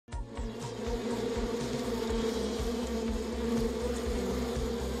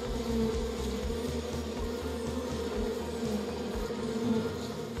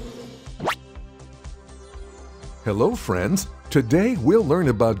Hello friends, today we'll learn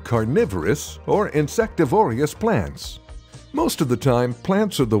about carnivorous or insectivorous plants. Most of the time,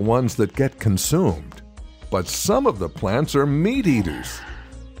 plants are the ones that get consumed, but some of the plants are meat eaters.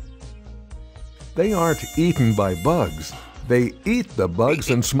 They aren't eaten by bugs, they eat the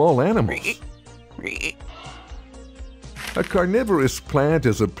bugs and small animals. A carnivorous plant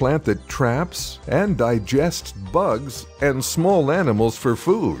is a plant that traps and digests bugs and small animals for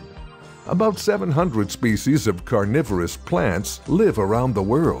food. About 700 species of carnivorous plants live around the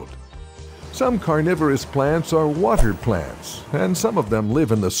world. Some carnivorous plants are water plants, and some of them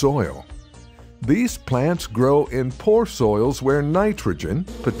live in the soil. These plants grow in poor soils where nitrogen,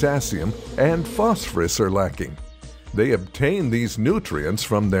 potassium, and phosphorus are lacking. They obtain these nutrients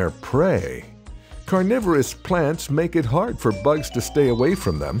from their prey. Carnivorous plants make it hard for bugs to stay away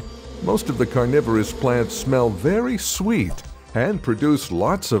from them. Most of the carnivorous plants smell very sweet and produce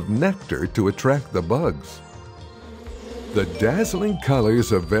lots of nectar to attract the bugs. The dazzling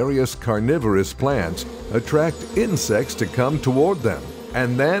colors of various carnivorous plants attract insects to come toward them,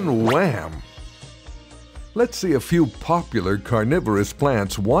 and then wham! Let's see a few popular carnivorous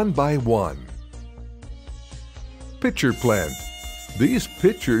plants one by one. Pitcher plant. These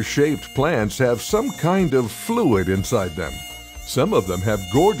pitcher-shaped plants have some kind of fluid inside them. Some of them have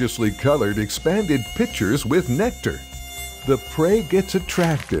gorgeously colored expanded pitchers with nectar. The prey gets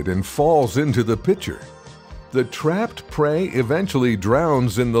attracted and falls into the pitcher. The trapped prey eventually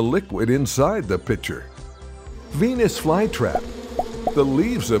drowns in the liquid inside the pitcher. Venus flytrap. The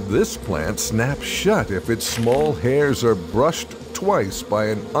leaves of this plant snap shut if its small hairs are brushed twice by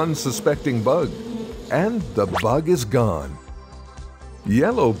an unsuspecting bug, and the bug is gone.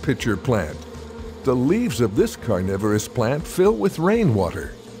 Yellow pitcher plant. The leaves of this carnivorous plant fill with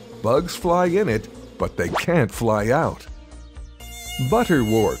rainwater. Bugs fly in it, but they can't fly out.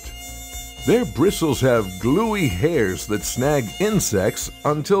 Butterwort. Their bristles have gluey hairs that snag insects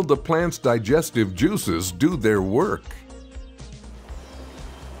until the plant's digestive juices do their work.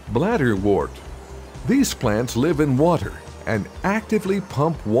 Bladderwort. These plants live in water and actively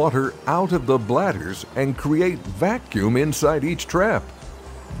pump water out of the bladders and create vacuum inside each trap.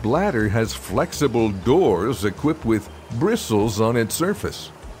 Bladder has flexible doors equipped with bristles on its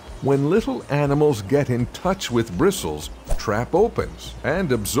surface. When little animals get in touch with bristles, trap opens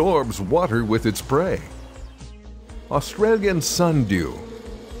and absorbs water with its prey. Australian sundew.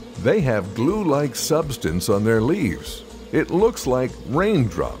 They have glue-like substance on their leaves. It looks like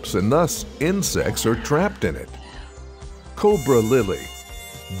raindrops and thus insects are trapped in it. Cobra lily.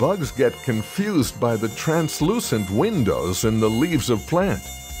 Bugs get confused by the translucent windows in the leaves of plant.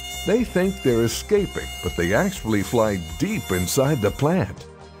 They think they're escaping, but they actually fly deep inside the plant.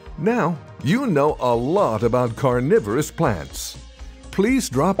 Now, you know a lot about carnivorous plants. Please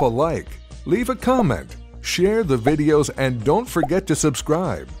drop a like, leave a comment, share the videos, and don't forget to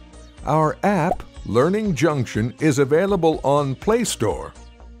subscribe. Our app, Learning Junction, is available on Play Store.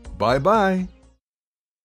 Bye-bye.